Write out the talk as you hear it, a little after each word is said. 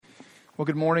Well,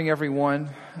 good morning, everyone.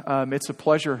 It's a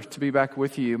pleasure to be back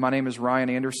with you. My name is Ryan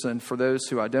Anderson, for those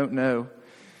who I don't know.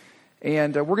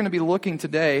 And we're going to be looking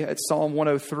today at Psalm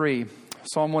 103.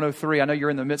 Psalm 103, I know you're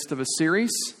in the midst of a series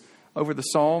over the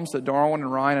Psalms that Darwin and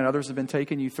Ryan and others have been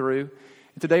taking you through.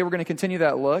 And today we're going to continue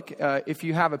that look. If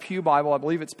you have a pew Bible, I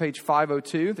believe it's page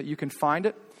 502 that you can find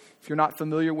it. If you're not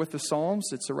familiar with the Psalms,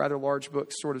 it's a rather large book,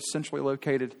 sort of centrally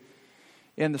located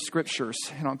in the Scriptures.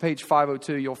 And on page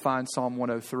 502, you'll find Psalm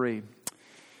 103.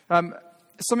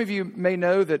 Some of you may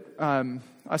know that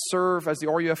I serve as the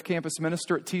RUF campus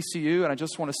minister at TCU, and I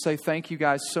just want to say thank you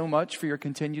guys so much for your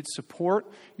continued support,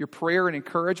 your prayer and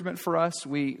encouragement for us.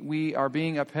 We are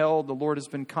being upheld. The Lord has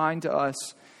been kind to us,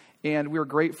 and we are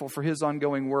grateful for His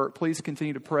ongoing work. Please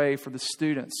continue to pray for the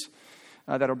students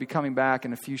that will be coming back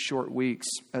in a few short weeks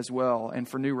as well, and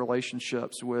for new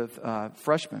relationships with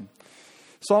freshmen.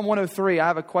 Psalm 103, I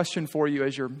have a question for you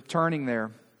as you're turning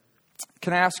there.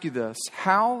 Can I ask you this?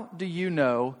 How do you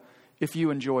know if you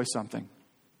enjoy something?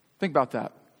 Think about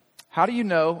that. How do you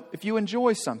know if you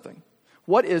enjoy something?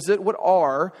 What is it? What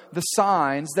are the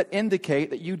signs that indicate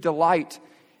that you delight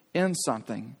in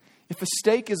something? If a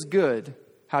steak is good,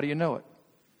 how do you know it?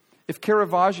 If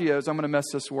Caravaggio's, I'm going to mess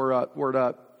this word up,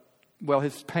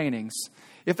 his paintings,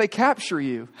 if they capture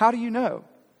you, how do you know?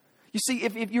 You see,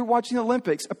 if you're watching the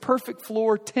Olympics, a perfect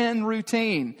floor 10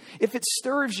 routine, if it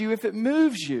stirs you, if it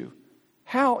moves you,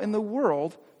 how in the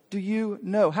world do you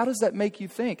know? How does that make you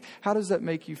think? How does that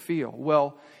make you feel?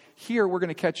 Well, here we're going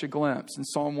to catch a glimpse in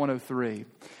Psalm 103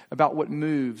 about what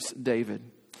moves David.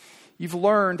 You've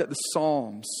learned that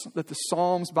the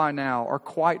Psalms by now are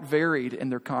quite varied in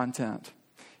their content.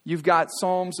 You've got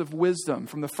Psalms of wisdom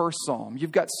from the first Psalm.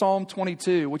 You've got Psalm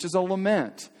 22, which is a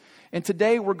lament. And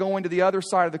today we're going to the other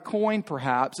side of the coin,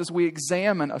 perhaps, as we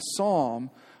examine a psalm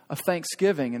of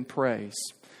thanksgiving and praise.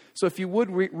 So if you would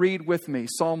read with me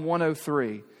Psalm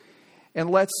 103, and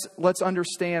let's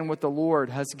understand what the Lord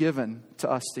has given to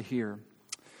us to hear.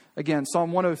 Again,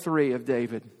 Psalm 103 of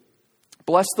David.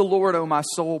 Bless the Lord, O my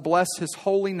soul, bless His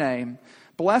holy name.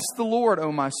 Bless the Lord,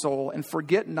 O my soul, and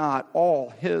forget not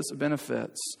all His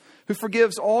benefits, who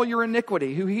forgives all your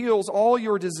iniquity, who heals all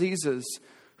your diseases,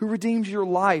 who redeems your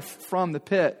life from the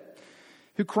pit,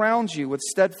 who crowns you with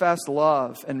steadfast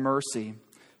love and mercy,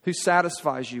 who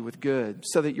satisfies you with good,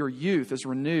 so that your youth is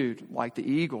renewed like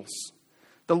the eagles.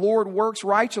 The Lord works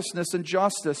righteousness and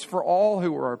justice for all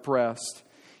who are oppressed.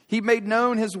 He made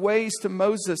known His ways to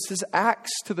Moses, His acts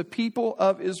to the people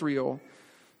of Israel.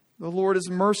 The Lord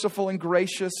is merciful and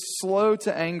gracious, slow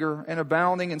to anger, and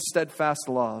abounding in steadfast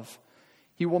love.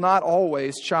 He will not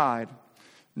always chide,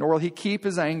 nor will He keep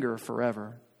His anger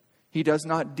forever. He does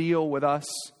not deal with us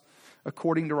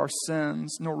according to our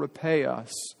sins, nor repay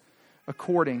us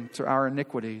according to our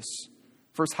iniquities.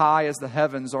 For as high as the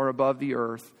heavens are above the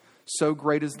earth, so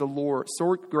great is the Lord,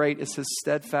 so great is His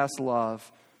steadfast love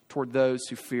toward those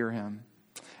who fear Him.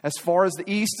 As far as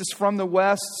the east is from the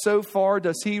west, so far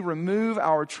does He remove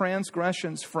our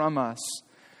transgressions from us.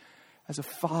 As a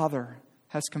father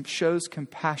shows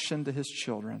compassion to his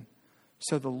children,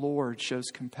 so the Lord shows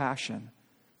compassion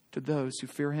to those who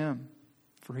fear Him.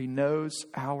 For He knows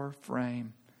our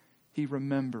frame. He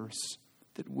remembers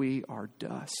that we are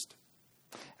dust.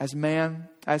 As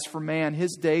for man,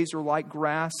 his days are like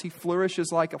grass. He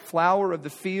flourishes like a flower of the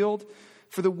field.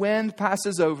 For the wind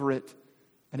passes over it,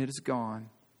 and it is gone,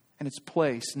 and its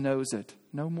place knows it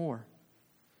no more.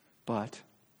 But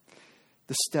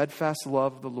the steadfast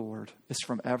love of the Lord is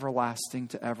from everlasting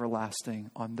to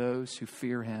everlasting on those who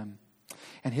fear Him,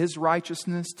 and His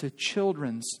righteousness to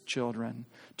children's children,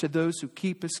 to those who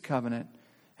keep His covenant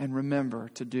and remember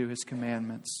to do His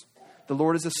commandments. The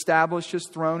Lord has established His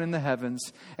throne in the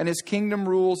heavens, and His kingdom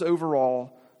rules over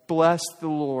all. Bless the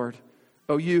Lord,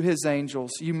 O you His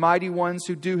angels, you mighty ones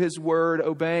who do His word,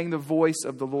 obeying the voice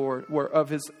of the Lord,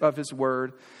 of His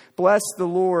word. Bless the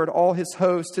Lord, all His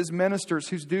hosts, His ministers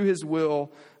who do His will.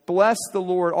 Bless the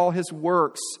Lord, all His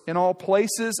works in all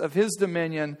places of His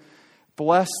dominion.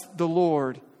 Bless the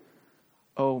Lord,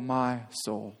 O my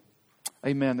soul.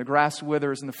 Amen. The grass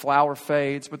withers and the flower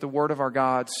fades, but the word of our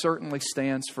God certainly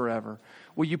stands forever.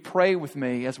 Will you pray with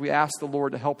me as we ask the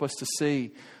Lord to help us to see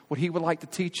what He would like to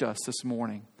teach us this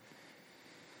morning?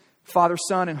 Father,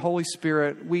 Son, and Holy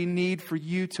Spirit, we need for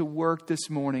You to work this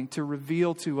morning to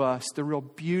reveal to us the real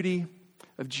beauty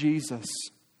of Jesus.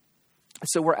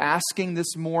 So we're asking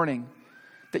this morning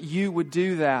that You would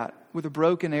do that with a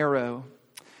broken arrow,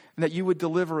 and that You would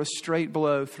deliver a straight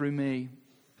blow through me.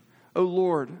 Oh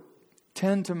Lord,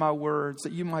 tend to my words,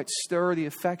 that You might stir the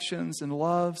affections and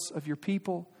loves of Your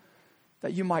people,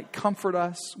 that You might comfort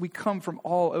us. We come from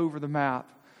all over the map.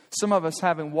 Some of us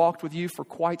having walked with you for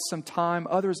quite some time.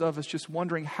 Others of us just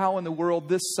wondering how in the world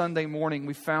this Sunday morning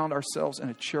we found ourselves in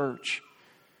a church.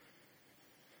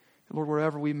 Lord,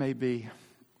 wherever we may be,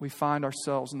 we find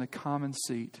ourselves in the common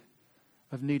seat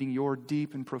of needing your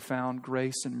deep and profound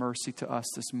grace and mercy to us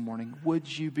this morning.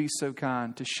 Would you be so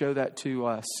kind to show that to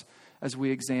us as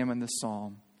we examine this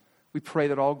psalm? We pray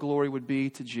that all glory would be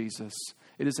to Jesus.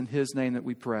 It is in His name that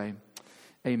we pray.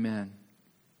 Amen.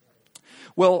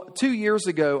 Well, 2 years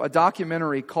ago, a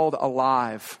documentary called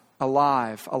Alive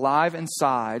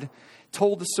Inside,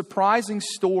 told the surprising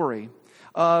story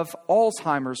of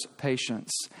Alzheimer's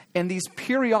patients and these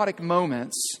periodic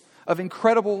moments of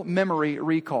incredible memory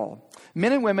recall.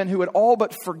 Men and women who had all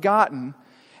but forgotten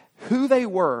who they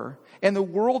were and the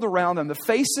world around them, the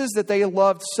faces that they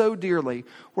loved so dearly,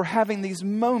 were having these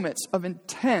moments of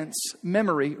intense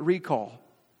memory recall.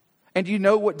 And do you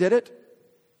know what did it?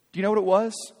 Do you know what it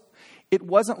was? It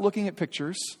wasn't looking at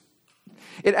pictures.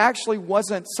 It actually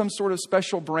wasn't some sort of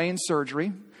special brain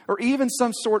surgery or even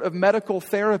some sort of medical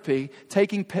therapy,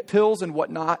 taking pills and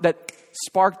whatnot that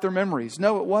sparked their memories.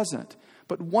 No, it wasn't.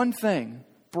 But one thing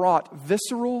brought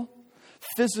visceral,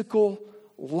 physical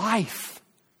life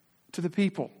to the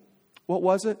people. What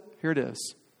was it? Here it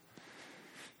is.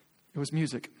 It was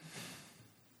music.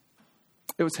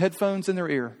 It was headphones in their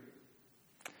ear.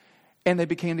 And they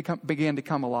began to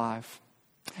come alive.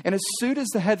 And as soon as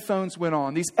the headphones went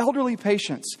on, these elderly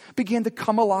patients began to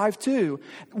come alive too.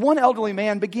 One elderly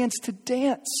man begins to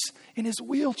dance in his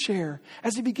wheelchair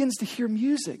as he begins to hear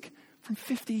music from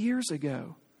 50 years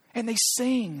ago. And they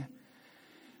sing.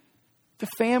 The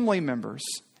family members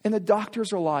and the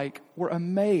doctors alike were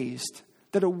amazed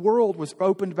that a world was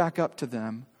opened back up to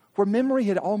them where memory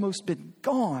had almost been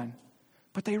gone,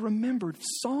 but they remembered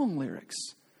song lyrics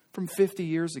from 50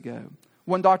 years ago.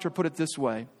 One doctor put it this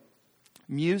way: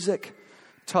 music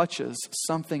touches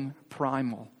something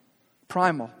primal.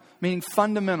 Primal, meaning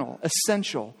fundamental,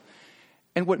 essential.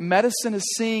 And what medicine is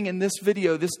seeing in this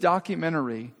video, this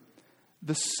documentary,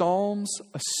 the Psalms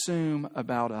assume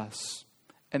about us.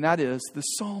 And that is, the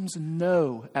Psalms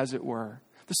know, as it were.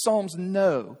 The Psalms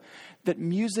know that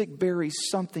music buries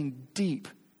something deep,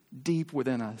 deep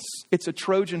within us. It's a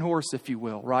Trojan horse, if you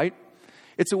will, right?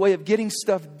 It's a way of getting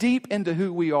stuff deep into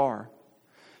who we are.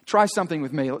 Try something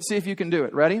with me. Let's see if you can do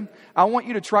it. Ready? I want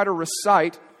you to try to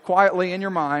recite quietly in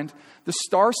your mind the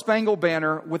Star-Spangled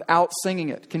Banner without singing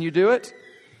it. Can you do it?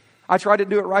 I tried to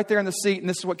do it right there in the seat, and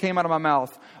this is what came out of my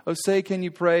mouth. Oh, say, can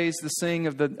you praise the sing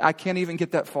of the... I can't even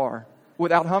get that far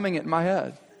without humming it in my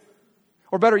head.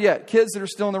 Or better yet, kids that are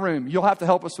still in the room, you'll have to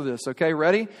help us with this, okay?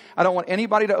 Ready? I don't want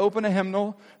anybody to open a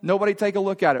hymnal. Nobody take a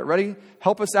look at it. Ready?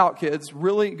 Help us out, kids.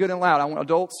 Really good and loud. I want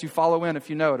adults to follow in if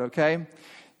you know it, okay?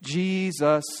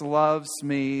 Jesus loves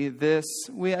me, this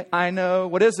I know.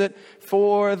 What is it?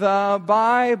 For the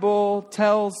Bible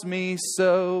tells me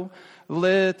so.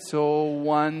 Little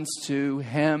ones to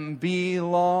Him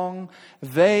belong.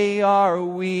 They are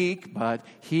weak, but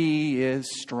He is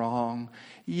strong.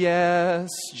 Yes,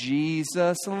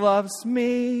 Jesus loves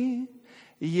me.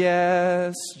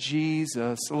 Yes,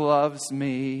 Jesus loves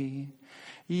me.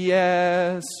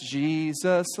 Yes,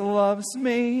 Jesus loves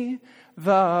me.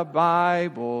 The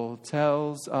Bible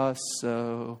tells us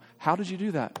so. How did you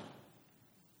do that?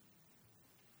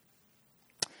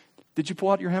 Did you pull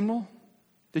out your hymnal?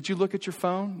 Did you look at your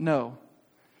phone? No.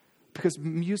 Because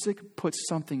music puts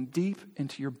something deep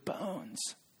into your bones.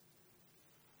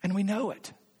 And we know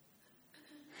it.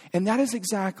 And that is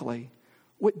exactly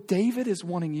what David is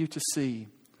wanting you to see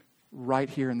right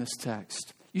here in this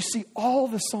text. You see, all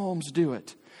the Psalms do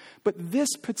it. But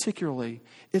this particularly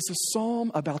is a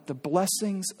psalm about the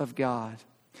blessings of God.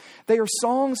 They are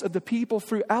songs of the people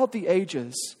throughout the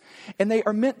ages. And they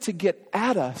are meant to get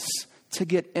at us, to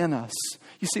get in us.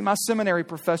 You see, my seminary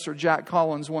professor, Jack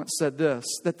Collins, once said this,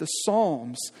 that the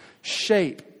Psalms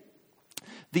shape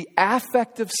the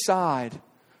affective side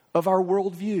of our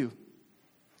worldview.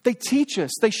 They teach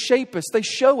us, they shape us, they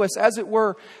show us, as it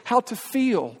were, how to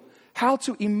feel, how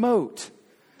to emote.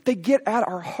 They get at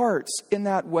our hearts in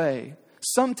that way.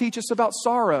 Some teach us about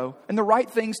sorrow and the right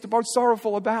things to be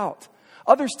sorrowful about.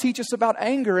 Others teach us about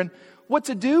anger and what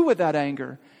to do with that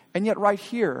anger. And yet right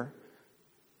here,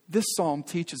 this psalm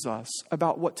teaches us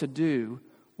about what to do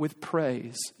with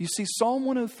praise. You see, Psalm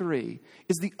 103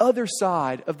 is the other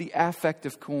side of the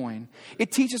affective coin.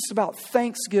 It teaches us about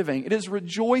thanksgiving. It is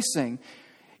rejoicing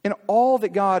in all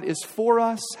that God is for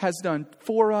us, has done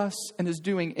for us, and is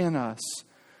doing in us.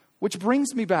 Which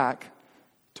brings me back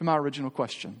to my original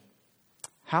question.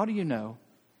 How do you know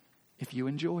if you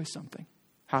enjoy something?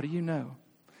 How do you know?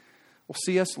 Well,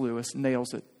 C.S. Lewis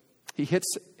nails it. He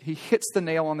hits the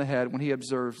nail on the head when he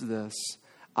observes this.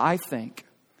 I think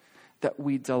that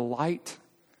we delight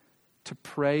to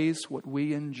praise what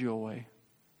we enjoy.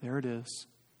 There it is.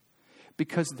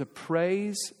 Because the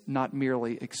praise not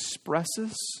merely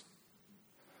expresses,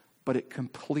 but it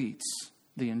completes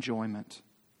the enjoyment.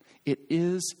 It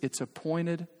is its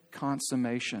appointed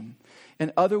consummation.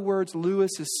 In other words,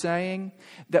 Lewis is saying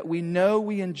that we know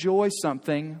we enjoy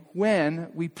something when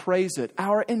we praise it.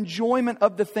 Our enjoyment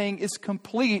of the thing is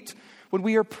complete when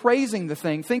we are praising the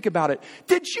thing. Think about it.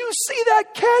 Did you see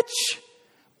that catch?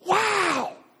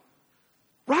 Wow!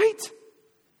 Right?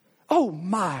 Oh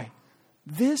my.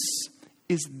 This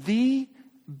is the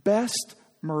best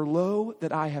Merlot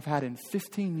that I have had in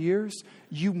 15 years.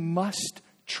 You must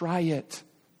try it.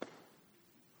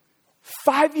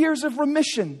 5 years of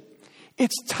remission.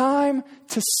 It's time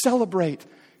to celebrate.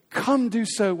 Come do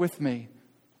so with me.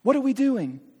 What are we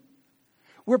doing?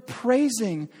 We're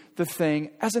praising the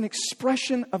thing as an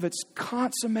expression of its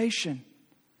consummation.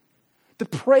 The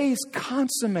praise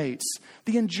consummates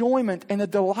the enjoyment and the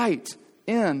delight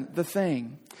in the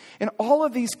thing. And all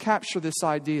of these capture this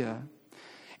idea.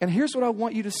 And here's what I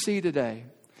want you to see today.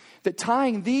 That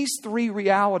tying these three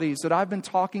realities that I've been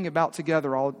talking about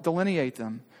together, I'll delineate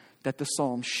them. That the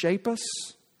Psalms shape us.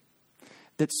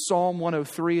 That Psalm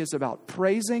 103 is about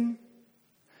praising.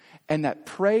 And that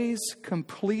praise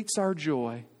completes our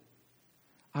joy.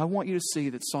 I want you to see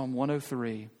that Psalm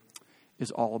 103 is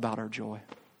all about our joy.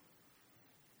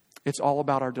 It's all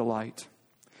about our delight.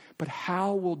 But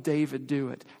how will David do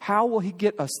it? How will he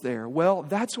get us there? Well,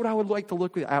 that's what I would like to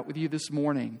look at with you this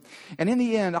morning. And in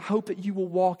the end, I hope that you will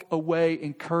walk away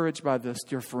encouraged by this,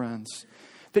 dear friends.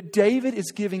 That David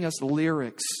is giving us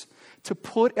lyrics to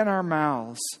put in our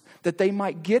mouths that they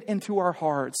might get into our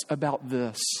hearts about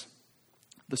this.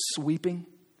 The sweeping,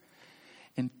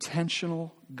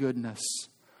 intentional goodness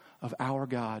of our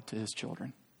God to His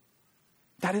children.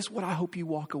 That is what I hope you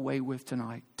walk away with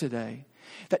today.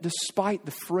 That despite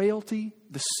the frailty,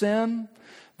 the sin,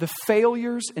 the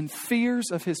failures and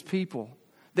fears of His people,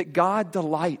 that God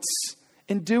delights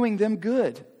in doing them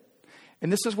good.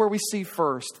 And this is where we see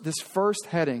this first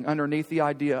heading underneath the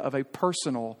idea of a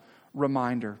personal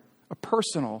reminder. A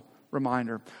personal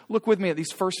reminder. Look with me at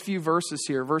these first few verses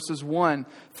here, verses 1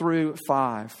 through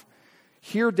 5.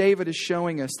 Here David is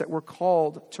showing us that we're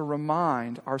called to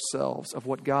remind ourselves of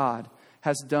what God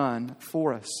has done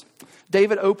for us.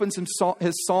 David opens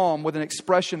his psalm with an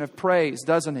expression of praise,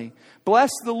 doesn't he? Bless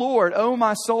the Lord, O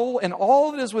my soul, and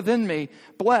all that is within me.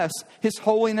 Bless His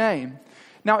holy name.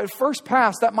 Now, at first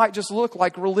pass, that might just look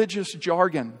like religious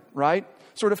jargon, right?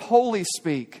 Sort of holy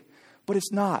speak. But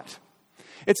it's not.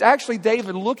 It's actually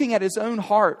David looking at his own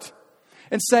heart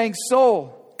and saying,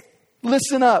 soul,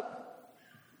 listen up.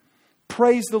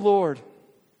 Praise the Lord.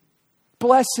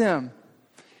 Bless Him.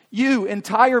 You,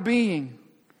 entire being,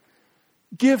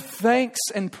 give thanks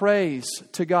and praise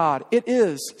to God. It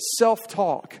is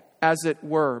self-talk, as it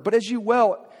were. But as you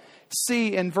well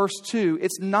see in verse 2,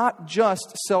 it's not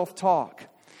just self-talk.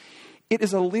 It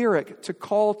is a lyric to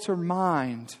call to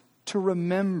mind, to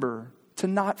remember, to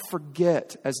not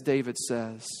forget, as David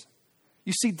says.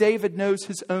 You see, David knows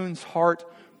his own heart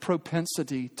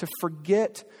propensity to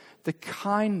forget the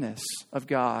kindness of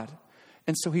God.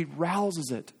 And so he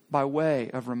rouses it by way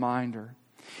of reminder.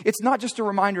 It's not just a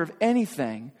reminder of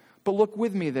anything, but look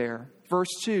with me there. Verse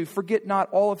 2, forget not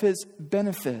all of His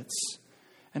benefits.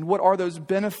 And what are those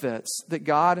benefits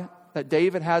that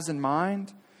David has in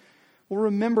mind? Well,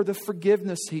 remember the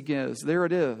forgiveness He gives. There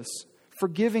it is.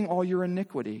 Forgiving all your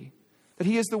iniquity. That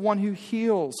He is the one who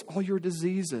heals all your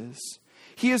diseases.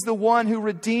 He is the one who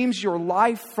redeems your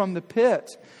life from the pit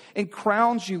and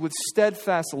crowns you with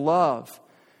steadfast love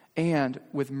and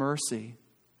with mercy.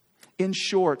 In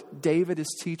short, David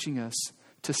is teaching us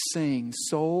to sing,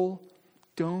 soul,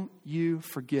 don't you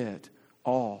forget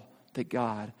all that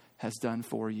God has done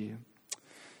for you.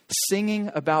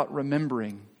 Singing about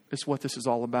remembering is what this is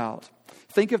all about.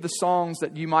 Think of the songs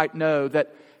that you might know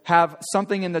that have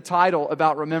something in the title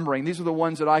about remembering. These are the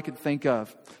ones that I could think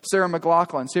of. Sarah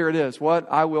McLachlan's, here it is,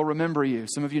 What I Will Remember You.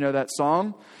 Some of you know that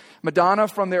song. Madonna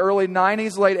from the early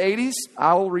 90s, late 80s,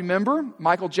 I'll Remember.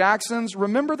 Michael Jackson's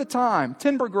Remember the Time.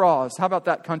 Tim McGraw's, how about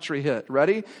that country hit?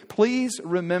 Ready? Please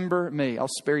Remember Me. I'll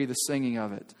spare you the singing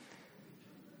of it.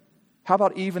 How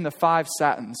about even the Five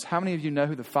Satins? How many of you know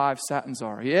who the Five Satins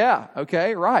are? Yeah,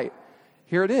 okay, right.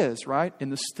 Here it is, right? In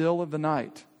the still of the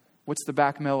night. What's the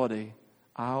back melody?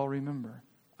 I'll remember,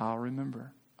 I'll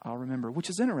remember, I'll remember. Which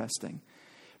is interesting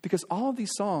because all of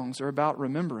these songs are about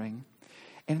remembering.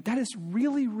 And that is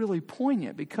really, really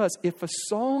poignant because if a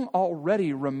song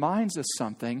already reminds us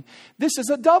something, this is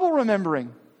a double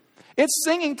remembering. It's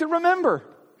singing to remember.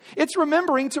 It's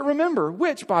remembering to remember,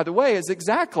 which, by the way, is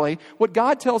exactly what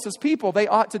God tells His people they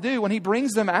ought to do when He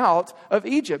brings them out of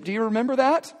Egypt. Do you remember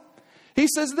that? He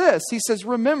says this. He says,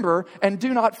 remember and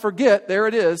do not forget. There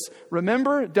it is.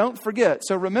 Remember, don't forget.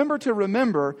 So remember to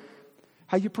remember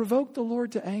how you provoked the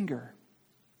Lord to anger.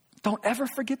 Don't ever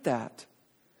forget that.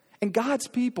 And God's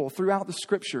people throughout the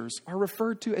Scriptures are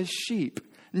referred to as sheep.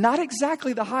 Not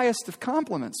exactly the highest of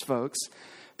compliments, folks,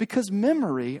 because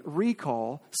memory,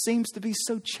 recall, seems to be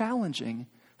so challenging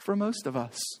for most of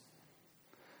us.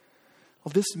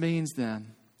 Well, this means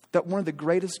then that one of the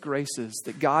greatest graces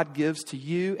that God gives to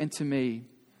you and to me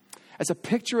as a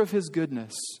picture of His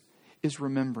goodness is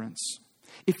remembrance.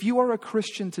 If you are a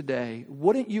Christian today,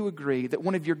 wouldn't you agree that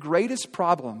one of your greatest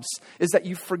problems is that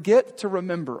you forget to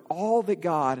remember all that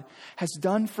God has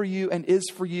done for you and is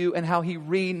for you and how He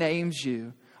renames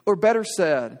you? Or better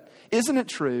said, isn't it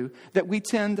true that we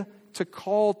tend to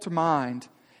call to mind,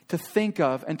 to think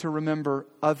of, and to remember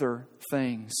other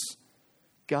things?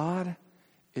 God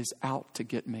is out to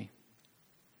get me.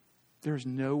 There's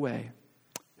no way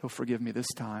He'll forgive me this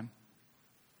time.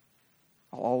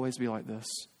 I'll always be like this.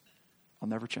 I'll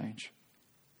never change.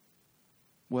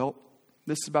 Well,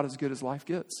 this is about as good as life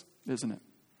gets, isn't it?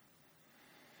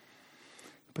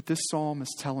 But this psalm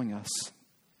is telling us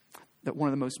that one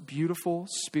of the most beautiful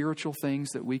spiritual things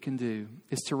that we can do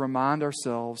is to remind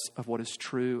ourselves of what is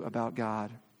true about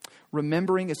God.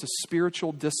 Remembering is a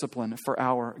spiritual discipline for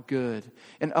our good.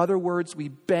 In other words, we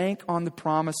bank on the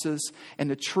promises and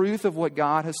the truth of what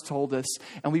God has told us,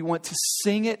 and we want to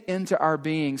sing it into our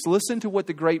beings. Listen to what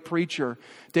the great preacher,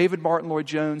 David Martin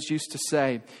Lloyd-Jones, used to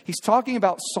say. He's talking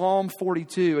about Psalm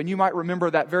 42, and you might remember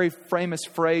that very famous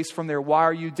phrase from there, "Why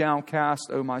are you downcast,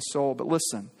 O my soul?" But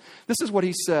listen, this is what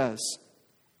he says.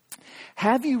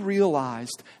 Have you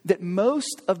realized that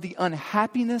most of the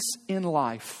unhappiness in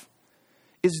life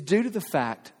is due to the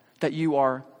fact that you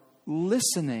are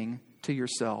listening to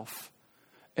yourself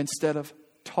instead of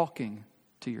talking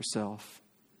to yourself?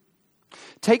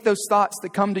 Take those thoughts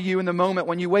that come to you in the moment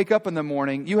when you wake up in the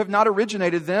morning. You have not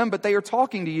originated them, but they are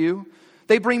talking to you.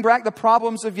 They bring back the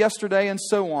problems of yesterday and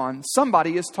so on.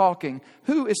 Somebody is talking.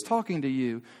 Who is talking to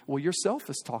you? Well, yourself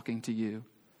is talking to you.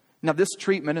 Now, this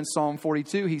treatment in Psalm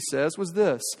 42, he says, was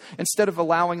this. Instead of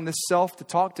allowing the self to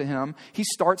talk to him, he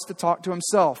starts to talk to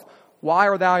himself. Why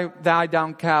are thou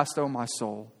downcast, O my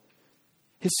soul?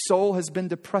 His soul has been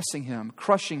depressing him,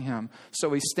 crushing him.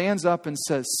 So he stands up and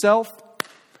says, self,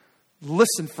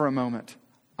 listen for a moment.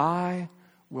 I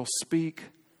will speak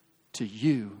to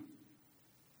you.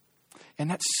 And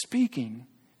that speaking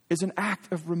is an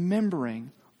act of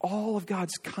remembering all of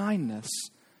God's kindness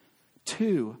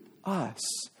to us.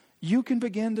 You can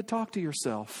begin to talk to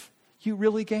yourself. You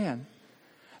really can.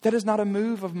 That is not a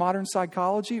move of modern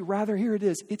psychology. Rather, here it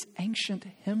is. It's ancient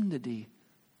hymnody.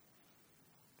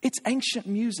 It's ancient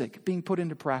music being put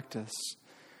into practice.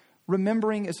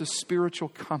 Remembering is a spiritual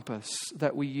compass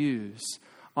that we use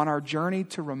on our journey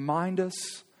to remind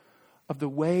us of the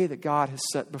way that God has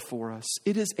set before us.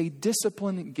 It is a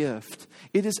discipline gift.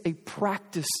 It is a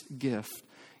practice gift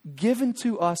given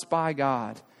to us by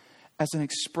God as an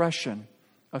expression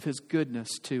of His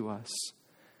goodness to us.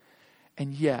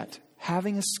 And yet,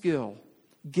 having a skill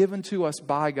given to us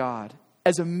by God,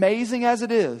 as amazing as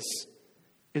it is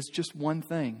just one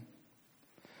thing.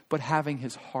 But having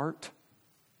His heart,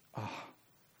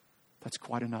 that's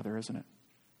quite another, isn't it?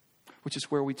 Which is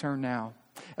where we turn now,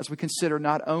 as we consider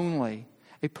not only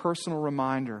a personal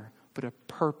reminder, but a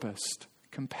purposed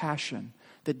compassion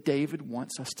that David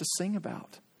wants us to sing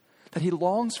about, that he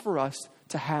longs for us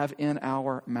to have in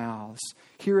our mouths.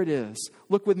 Here it is.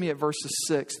 Look with me at verses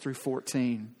 6 through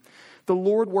 14. The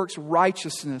Lord works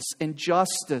righteousness and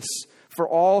justice for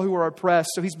all who are oppressed.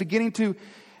 So he's beginning to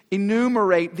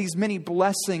enumerate these many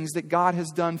blessings that God has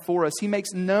done for us. He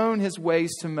makes known His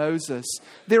ways to Moses.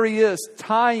 There he is,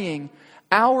 tying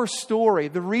our story,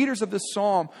 the readers of this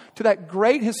psalm, to that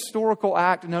great historical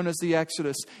act known as the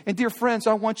Exodus. And dear friends,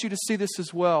 I want you to see this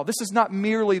as well. This is not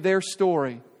merely their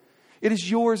story. It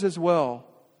is yours as well.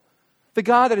 The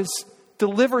God that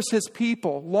delivers His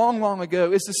people long, long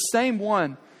ago is the same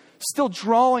one still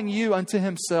drawing you unto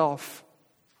Himself.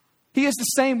 He is the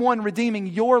same one redeeming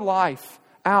your life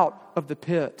out of the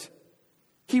pit.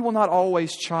 He will not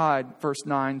always chide, verse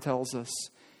 9 tells us.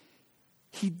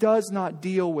 He does not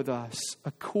deal with us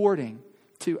according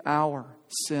to our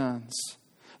sins.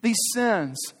 These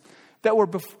sins that were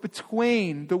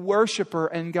between the worshiper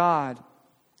and God.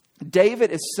 David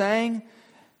is saying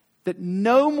that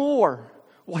no more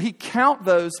will He count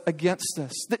those against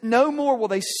us. That no more will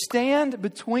they stand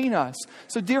between us.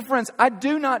 So dear friends, I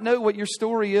do not know what your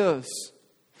story is.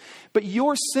 But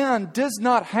your sin does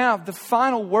not have the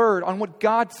final word on what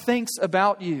God thinks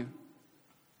about you.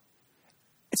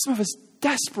 And some of us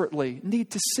desperately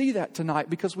need to see that tonight,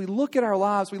 because we look at our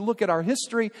lives, we look at our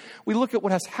history, we look at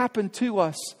what has happened to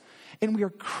us, and we are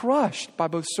crushed by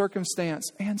both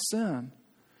circumstance and sin.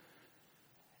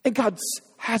 And God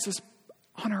has us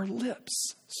on our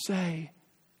lips say,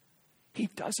 He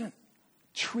doesn't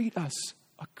treat us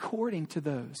according to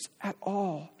those at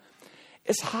all.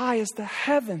 As high as the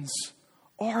heavens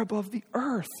are above the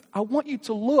earth. I want you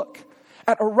to look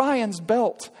at Orion's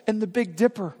belt and the Big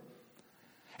Dipper.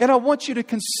 And I want you to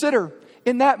consider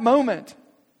in that moment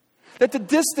that the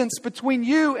distance between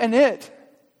you and it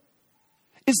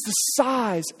is the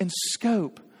size and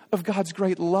scope of God's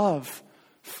great love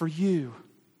for you.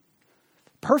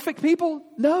 Perfect people?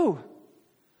 No.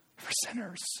 For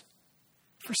sinners.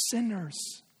 For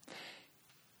sinners.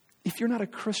 If you're not a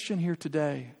Christian here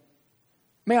today,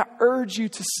 may I urge you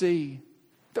to see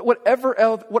that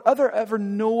whatever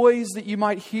noise that you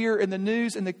might hear in the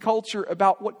news and the culture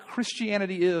about what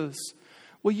Christianity is,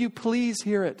 will you please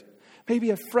hear it? Maybe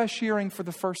a fresh hearing for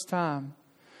the first time.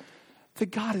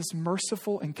 That God is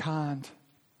merciful and kind.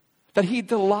 That He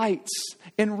delights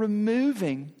in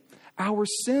removing our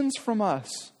sins from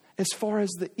us as far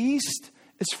as the east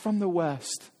is from the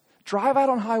west. Drive out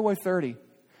on Highway 30.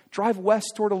 Drive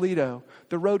west toward Aledo.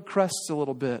 The road crests a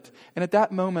little bit. And at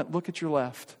that moment, look at your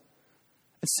left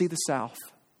and see the south.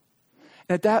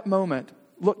 And at that moment,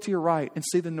 look to your right and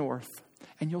see the north.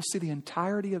 And you'll see the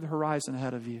entirety of the horizon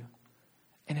ahead of you.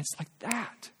 And it's like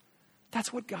that.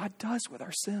 That's what God does with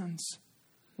our sins.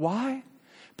 Why?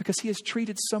 Because He has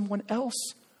treated someone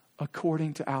else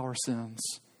according to our sins.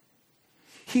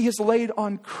 He has laid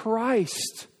on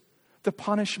Christ the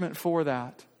punishment for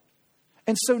that.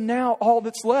 And so now all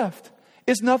that's left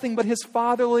is nothing but His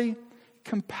fatherly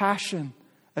compassion,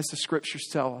 as the Scriptures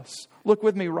tell us. Look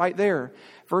with me right there.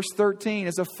 Verse 13,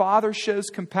 as a father shows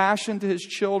compassion to his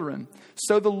children,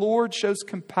 so the Lord shows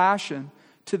compassion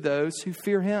to those who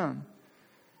fear Him.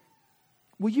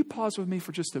 Will you pause with me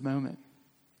for just a moment?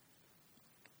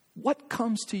 What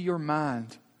comes to your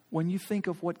mind when you think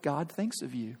of what God thinks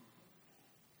of you?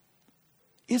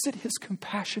 Is it His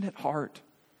compassionate heart?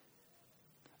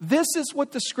 This is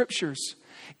what the Scriptures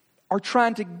are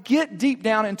trying to get deep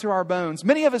down into our bones.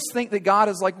 Many of us think that God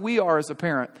is like we are as a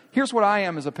parent. Here's what I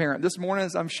am as a parent. This morning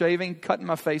as I'm shaving, cutting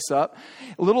my face up,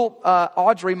 little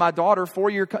Audrey, my daughter, 4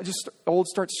 year just old,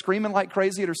 starts screaming like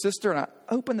crazy at her sister. And I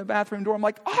open the bathroom door. I'm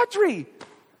like, Audrey,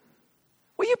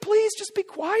 will you please just be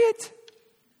quiet?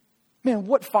 Man,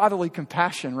 what fatherly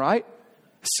compassion, right?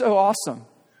 So awesome.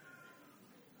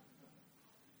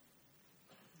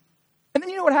 And then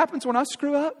you know what happens when I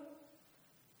screw up?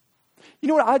 You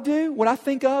know what I do? What I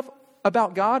think of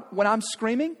about God when I'm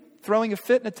screaming, throwing a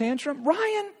fit and a tantrum?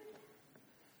 Ryan,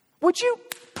 would you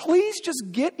please just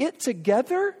get it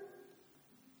together?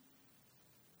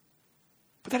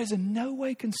 But that is in no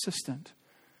way consistent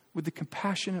with the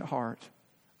compassionate heart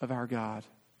of our God.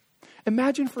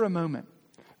 Imagine for a moment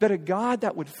that a God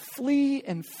that would flee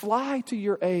and fly to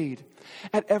your aid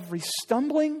at every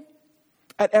stumbling,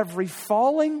 at every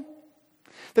falling,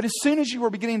 that as soon as you were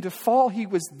beginning to fall, He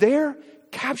was there,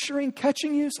 capturing,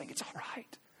 catching you, saying, it's all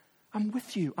right. I'm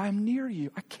with you. I'm near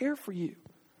you. I care for you.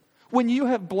 When you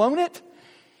have blown it,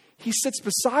 He sits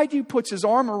beside you, puts His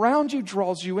arm around you,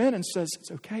 draws you in and says,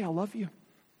 it's okay. I love you.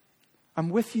 I'm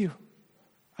with you.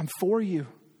 I'm for you.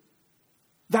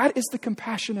 That is the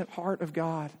compassionate heart of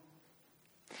God.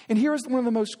 And here is one of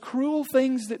the most cruel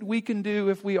things that we can do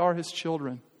if we are His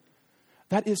children.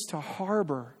 That is to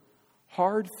harbor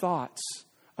hard thoughts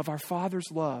of our Father's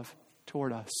love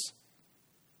toward us.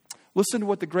 Listen to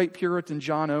what the great Puritan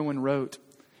John Owen wrote.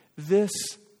 This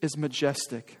is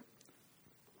majestic.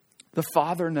 The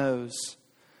Father knows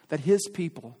that His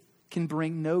people can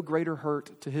bring no greater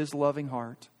hurt to His loving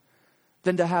heart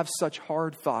than to have such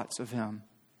hard thoughts of Him.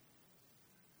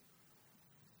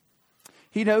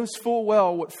 He knows full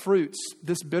well what fruits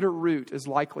this bitter root is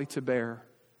likely to bear.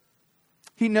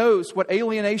 He knows what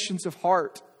alienations of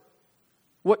heart,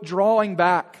 what drawing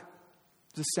back.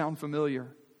 Does this sound familiar?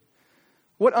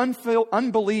 What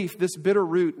unbelief this bitter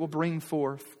root will bring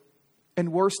forth.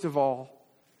 And worst of all,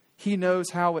 He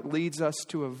knows how it leads us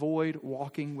to avoid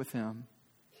walking with Him.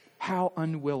 How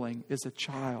unwilling is a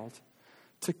child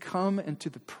to come into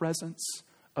the presence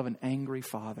of an angry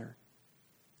father.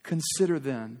 Consider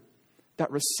then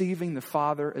that receiving the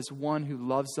Father as one who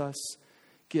loves us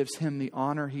gives Him the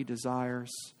honor He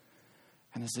desires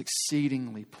and is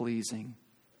exceedingly pleasing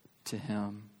to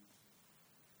Him.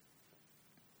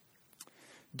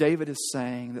 David is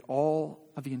saying that all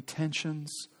of the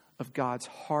intentions of God's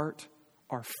heart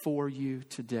are for you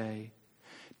today.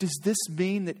 Does this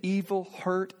mean that evil,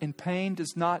 hurt, and pain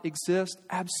does not exist?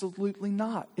 Absolutely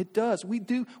not. It does.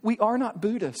 We are not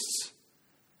Buddhists.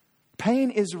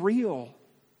 Pain is real.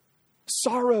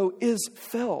 Sorrow is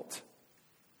felt.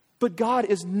 But God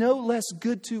is no less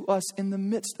good to us in the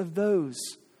midst of those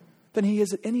than He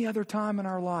is at any other time in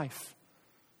our life.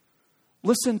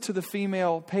 Listen to the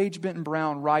female Paige Benton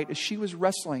Brown write as she was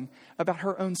wrestling about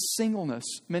her own singleness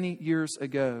many years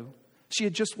ago. She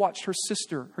had just watched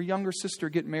her younger sister,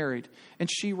 get married. And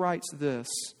she writes this: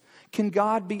 "Can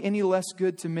God be any less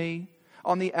good to me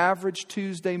on the average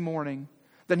Tuesday morning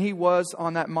than He was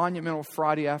on that monumental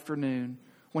Friday afternoon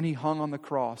when He hung on the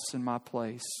cross in my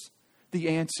place?" The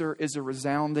answer is a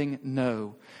resounding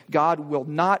no. God will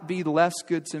not be less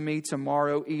good to me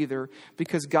tomorrow either,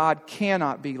 because God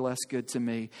cannot be less good to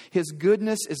me. His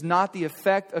goodness is not the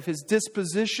effect of His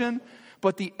disposition,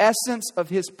 but the essence of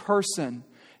His person.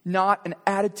 Not an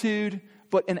attitude,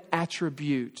 but an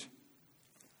attribute.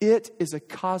 It is a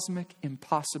cosmic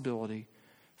impossibility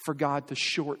for God to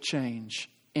shortchange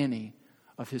any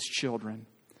of His children.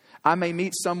 I may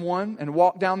meet someone and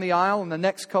walk down the aisle in the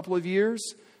next couple of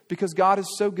years because God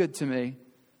is so good to me,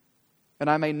 and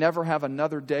I may never have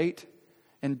another date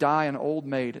and die an old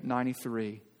maid at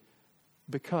 93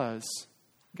 because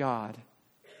God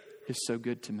is so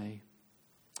good to me.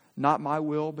 Not my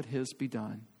will, but His be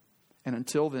done. And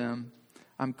until then,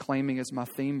 I'm claiming as my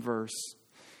theme verse,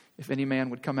 if any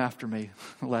man would come after me,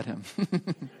 let him.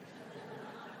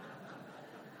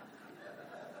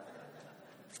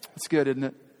 It's good, isn't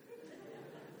it?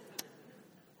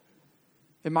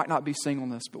 It might not be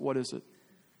singleness, but what is it?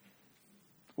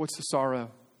 What's the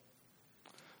sorrow?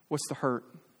 What's the hurt?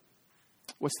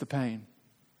 What's the pain?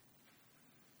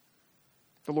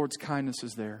 The Lord's kindness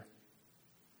is there.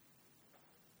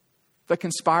 The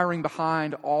conspiring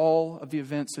behind all of the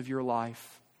events of your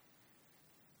life,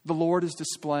 the Lord is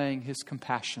displaying His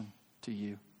compassion to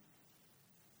you.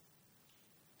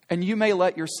 And you may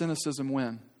let your cynicism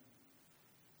win,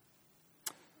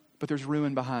 but there's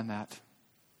ruin behind that.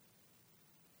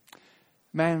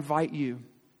 May I invite you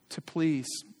to please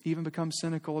even become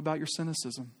cynical about your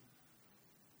cynicism,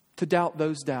 to doubt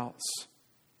those doubts,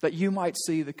 that you might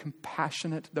see the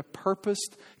compassionate, the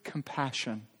purposed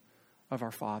compassion of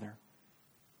our Father.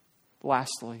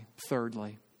 Lastly,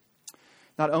 thirdly,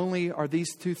 not only are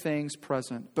these two things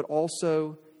present, but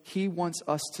also He wants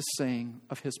us to sing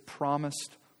of His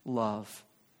promised love.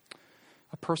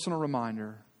 A personal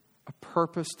reminder, a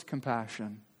purposed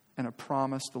compassion, and a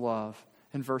promised love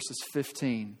in verses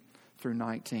 15 through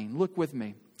 19. Look with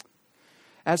me.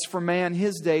 "As for man,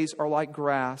 his days are like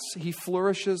grass. He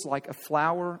flourishes like a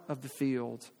flower of the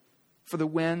field. For the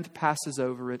wind passes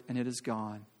over it and it is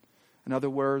gone." In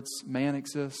other words, man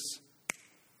exists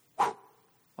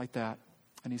like that,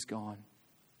 and he's gone.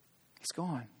 He's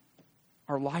gone.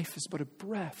 Our life is but a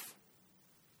breath.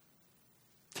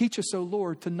 Teach us, O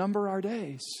Lord, to number our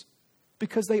days,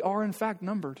 because they are in fact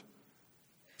numbered.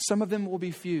 Some of them will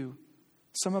be few,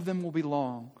 some of them will be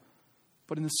long,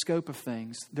 but in the scope of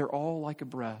things, they're all like a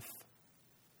breath.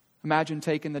 Imagine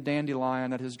taking the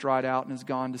dandelion that has dried out and has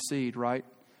gone to seed, right?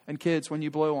 And kids, when you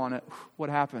blow on it,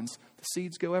 what happens? The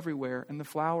seeds go everywhere and the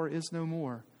flower is no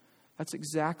more. That's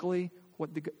exactly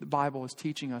what the Bible is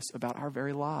teaching us about our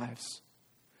very lives.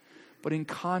 But in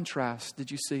contrast,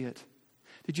 did you see it?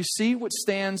 Did you see what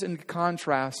stands in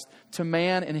contrast to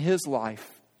man in his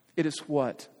life? It is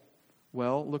what?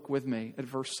 Well, look with me at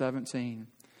verse 17.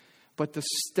 "But the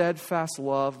steadfast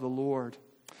love of the Lord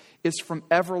is from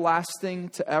everlasting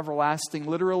to everlasting,"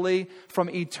 literally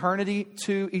from eternity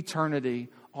to eternity,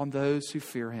 "on those who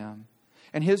fear Him.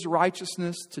 And His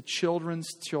righteousness to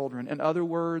children's children." In other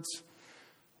words,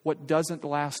 what doesn't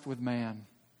last with man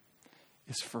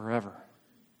is forever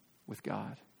with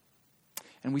God.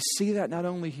 And we see that not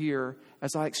only here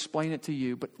as I explain it to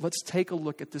you, but let's take a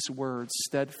look at this word,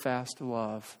 steadfast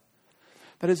love.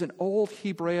 That is an old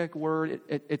Hebraic word.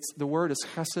 The word is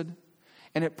chesed,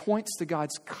 and it points to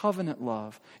God's covenant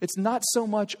love. It's not so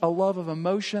much a love of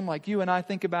emotion like you and I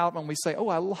think about when we say, "Oh,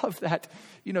 I love that,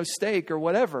 steak," or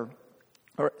whatever.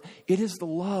 Or it is the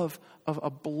love of a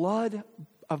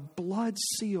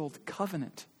blood-sealed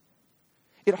covenant.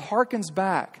 It harkens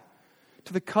back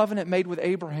to the covenant made with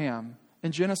Abraham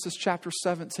in Genesis chapter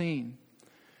 17,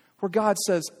 where God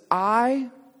says,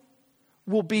 "I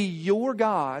will be your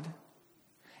God,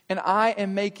 and I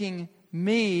am making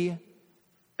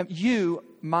you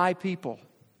my people.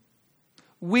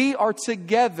 We are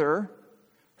together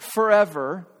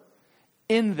forever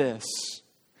in this,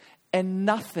 and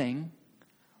nothing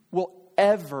will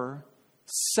ever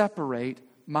separate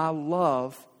my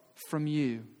love from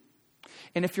you."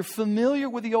 And if you're familiar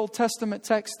with the Old Testament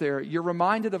text there, you're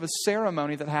reminded of a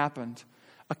ceremony that happened,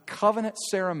 a covenant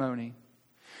ceremony,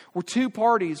 where two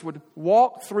parties would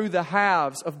walk through the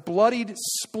halves of bloodied,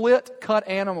 split-cut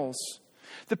animals.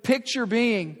 The picture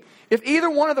being, if either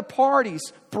one of the parties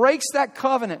breaks that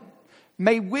covenant,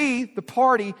 may we, the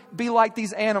party, be like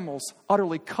these animals,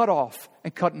 utterly cut off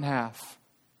and cut in half.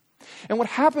 And what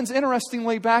happens,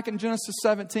 interestingly, back in Genesis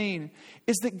 17,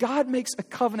 is that God makes a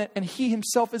covenant and He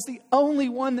Himself is the only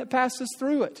one that passes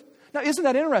through it. Now, isn't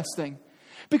that interesting?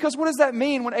 Because what does that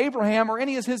mean when Abraham or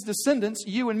any of his descendants,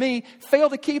 you and me, fail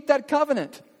to keep that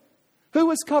covenant? Who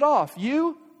is cut off?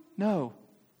 You? No.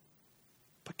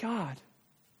 But God.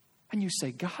 And you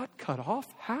say, God cut off?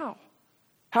 How?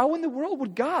 How in the world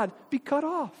would God be cut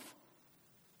off?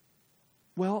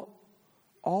 Well,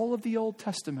 all of the Old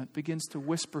Testament begins to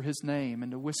whisper His name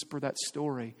and to whisper that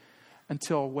story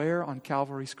until where? On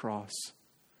Calvary's cross.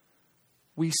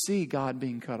 We see God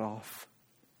being cut off.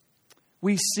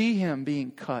 We see Him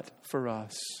being cut for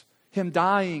us. Him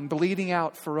dying, bleeding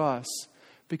out for us.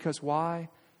 Because why?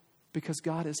 Because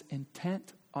God is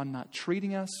intent on not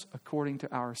treating us according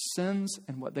to our sins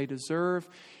and what they deserve.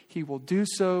 He will do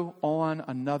so on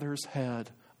another's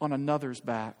head, on another's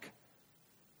back.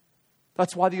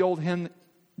 That's why the old hymn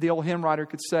writer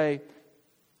could say,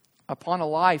 upon a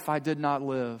life I did not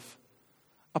live.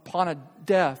 Upon a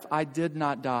death I did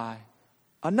not die.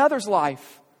 Another's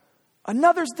life,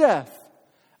 another's death,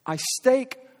 I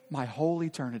stake my whole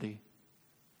eternity.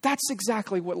 That's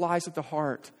exactly what lies at the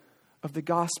heart of the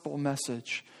gospel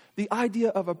message. The idea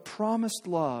of a promised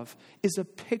love is a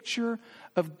picture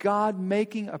of God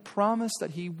making a promise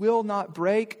that He will not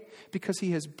break because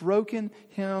He has broken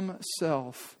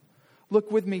Himself. Look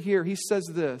with me here. He says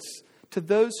this, to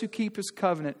those who keep His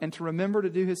covenant and to remember to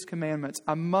do His commandments.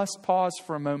 I must pause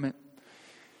for a moment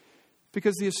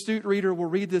because the astute reader will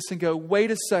read this and go, wait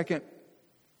a second,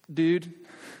 dude.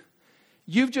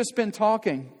 You've just been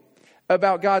talking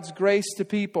about God's grace to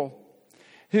people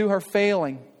who are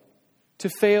failing, to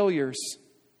failures,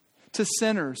 to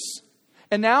sinners.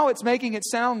 And now it's making it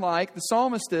sound like, the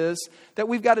psalmist is, that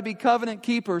we've got to be covenant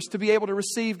keepers to be able to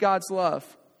receive God's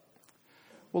love.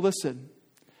 Well, listen,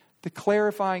 the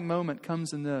clarifying moment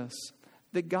comes in this,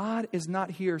 that God is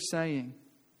not here saying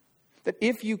that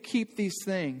if you keep these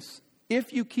things,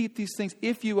 if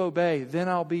you obey, then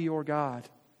I'll be your God.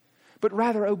 But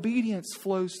rather, obedience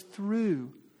flows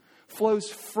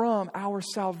from our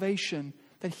salvation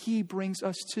that He brings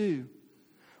us to.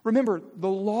 Remember, the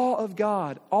law of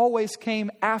God always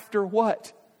came after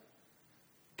what?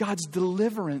 God's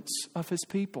deliverance of His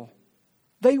people.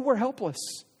 They were helpless.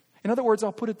 In other words,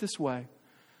 I'll put it this way.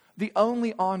 The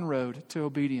only on-road to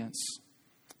obedience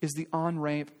is the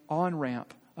on-ramp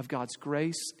of God's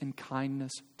grace and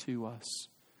kindness to us.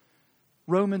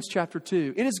 Romans chapter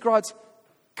 2. It is God's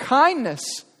kindness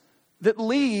that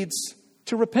leads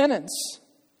to repentance.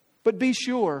 But be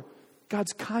sure,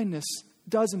 God's kindness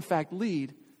does in fact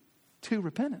lead to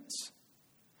repentance.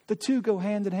 The two go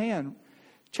hand in hand.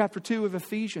 Chapter 2 of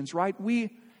Ephesians, right?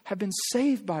 We have been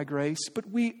saved by grace, but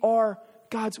we are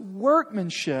God's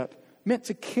workmanship meant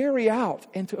to carry out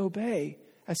and to obey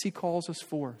as He calls us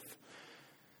forth.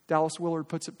 Dallas Willard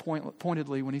puts it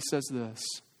pointedly when he says this,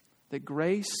 that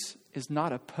grace is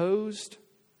not opposed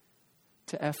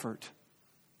to effort.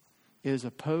 It is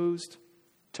opposed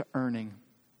to earning.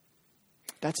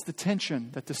 That's the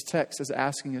tension that this text is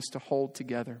asking us to hold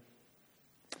together.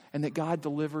 And that God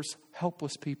delivers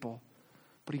helpless people,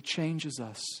 but He changes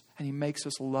us and He makes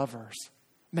us lovers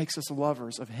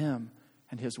of Him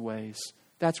and His ways.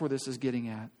 That's where this is getting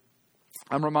at.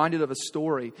 I'm reminded of a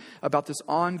story about this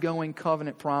ongoing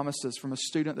covenant promises from a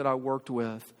student that I worked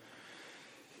with.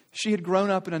 She had grown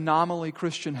up in a nominally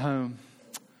Christian home.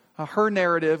 Her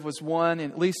narrative was one,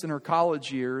 at least in her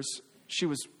college years, she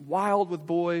was wild with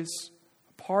boys,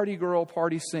 party girl,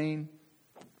 party scene.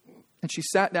 And she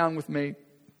sat down with me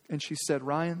and she said,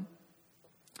 Ryan,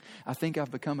 I think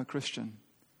I've become a Christian.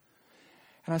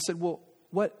 And I said, well,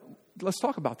 let's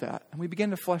talk about that. And we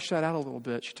began to flesh that out a little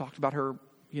bit. She talked about her,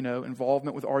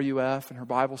 involvement with RUF and her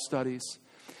Bible studies.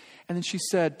 And then she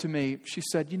said to me,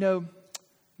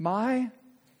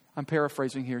 I'm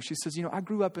paraphrasing here. She says, I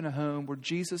grew up in a home where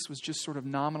Jesus was just sort of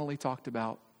nominally talked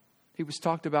about. He was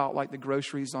talked about like the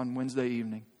groceries on Wednesday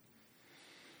evening.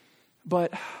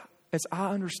 But as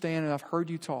I understand and I've heard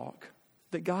you talk,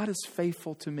 that God is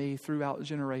faithful to me throughout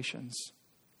generations.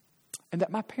 And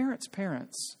that my parents'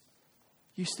 parents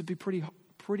used to be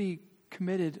pretty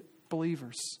committed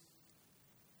believers.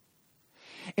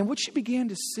 And what she began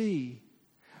to see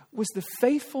was the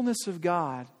faithfulness of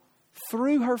God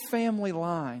through her family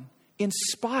line in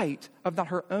spite of not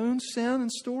her own sin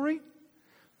and story,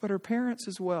 but her parents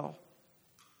as well.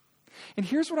 And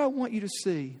here's what I want you to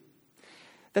see.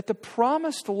 That the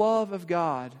promised love of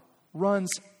God runs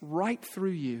right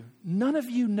through you. None of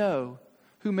you know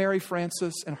who Mary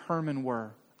Frances and Herman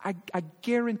were. I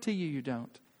guarantee you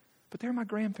don't. But they're my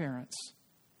grandparents.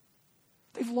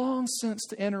 They've long since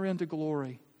to enter into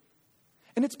glory.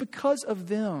 And it's because of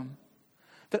them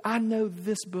that I know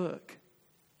this book.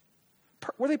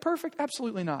 Were they perfect?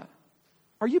 Absolutely not.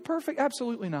 Are you perfect?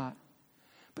 Absolutely not.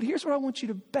 But here's what I want you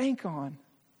to bank on,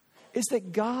 is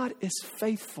that God is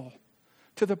faithful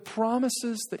to the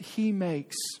promises that He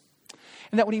makes.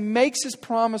 And that when He makes His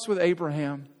promise with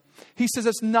Abraham, He says,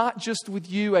 it's not just with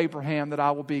you, Abraham, that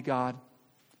I will be God.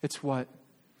 It's what?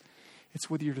 It's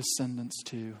with your descendants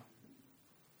too.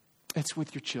 It's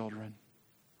with your children.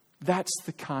 That's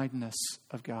the kindness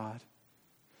of God.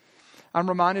 I'm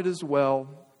reminded as well,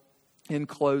 in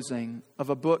closing, of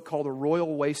a book called A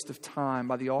Royal Waste of Time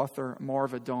by the author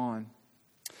Marva Dawn.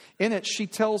 In it, she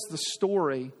tells the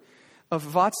story of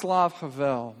Václav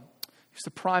Havel. He's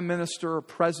the prime minister or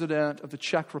president of the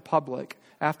Czech Republic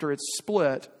after it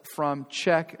split from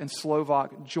Czech and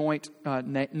Slovak joint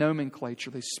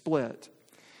nomenclature. They split.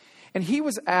 And he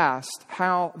was asked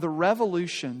how the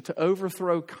revolution to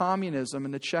overthrow communism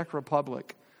in the Czech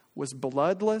Republic was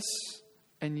bloodless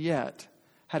and yet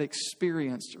had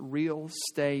experienced real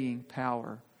staying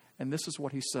power. And this is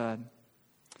what he said.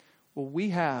 Well, we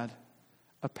had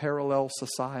a parallel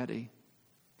society.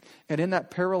 And in that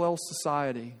parallel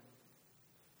society,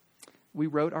 we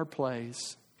wrote our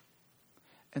plays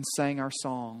and sang our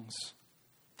songs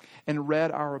and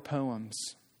read our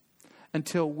poems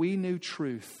until we knew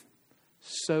truth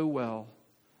so well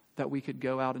that we could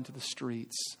go out into the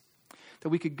streets. That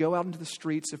we could go out into the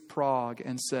streets of Prague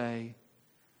and say,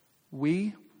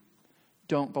 we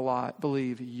don't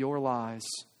believe your lies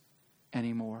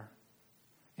anymore.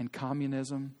 And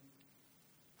communism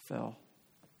fell.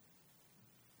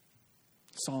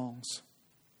 Songs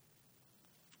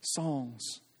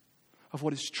of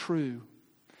what is true,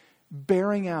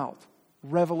 bearing out,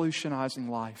 revolutionizing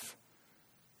life.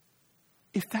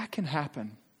 If that can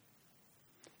happen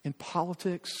in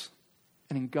politics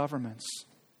and in governments,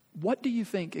 what do you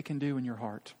think it can do in your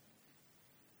heart?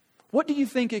 What do you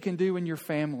think it can do in your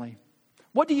family?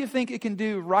 What do you think it can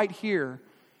do right here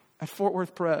at Fort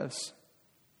Worth Pres?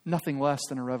 Nothing less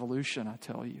than a revolution, I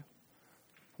tell you.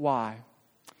 Why?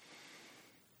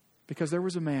 Because there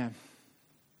was a man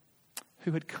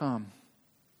who had come,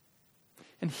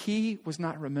 and he was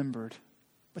not remembered,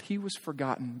 but he was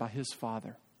forgotten by his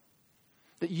Father.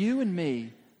 That you and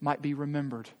me might be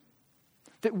remembered,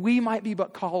 that we might be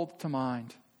but called to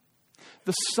mind.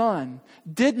 The Son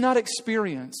did not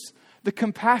experience the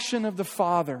compassion of the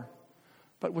Father,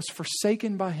 but was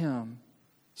forsaken by Him,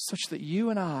 such that you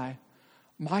and I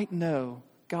might know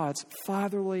God's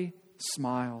fatherly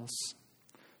smiles.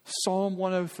 Psalm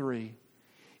 103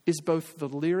 is both the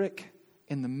lyric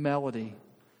and the melody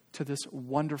to this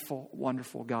wonderful,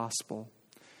 wonderful gospel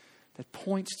that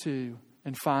points to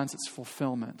and finds its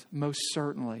fulfillment, most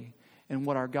certainly, in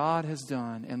what our God has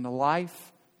done in the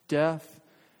life, death,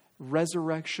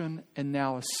 resurrection, and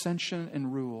now ascension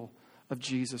and rule of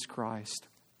Jesus Christ.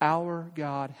 Our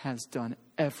God has done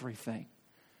everything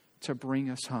to bring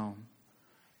us home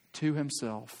to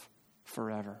Himself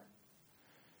forever.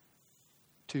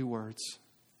 2 words.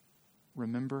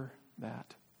 Remember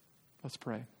that. Let's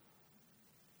pray.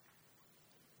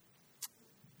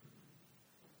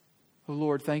 Oh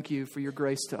Lord, thank You for Your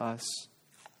grace to us,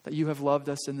 that You have loved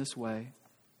us in this way.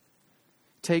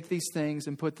 Take these things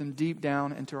and put them deep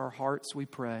down into our hearts, we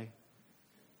pray.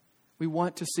 We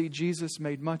want to see Jesus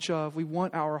made much of. We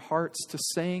want our hearts to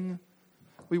sing.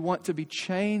 We want to be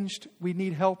changed. We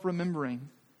need help remembering.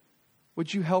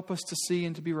 Would You help us to see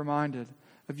and to be reminded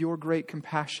of Your great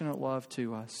compassionate love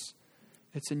to us?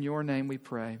 It's in Your name we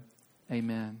pray.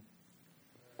 Amen.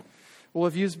 Well,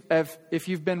 if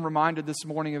you've been reminded this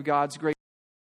morning of God's great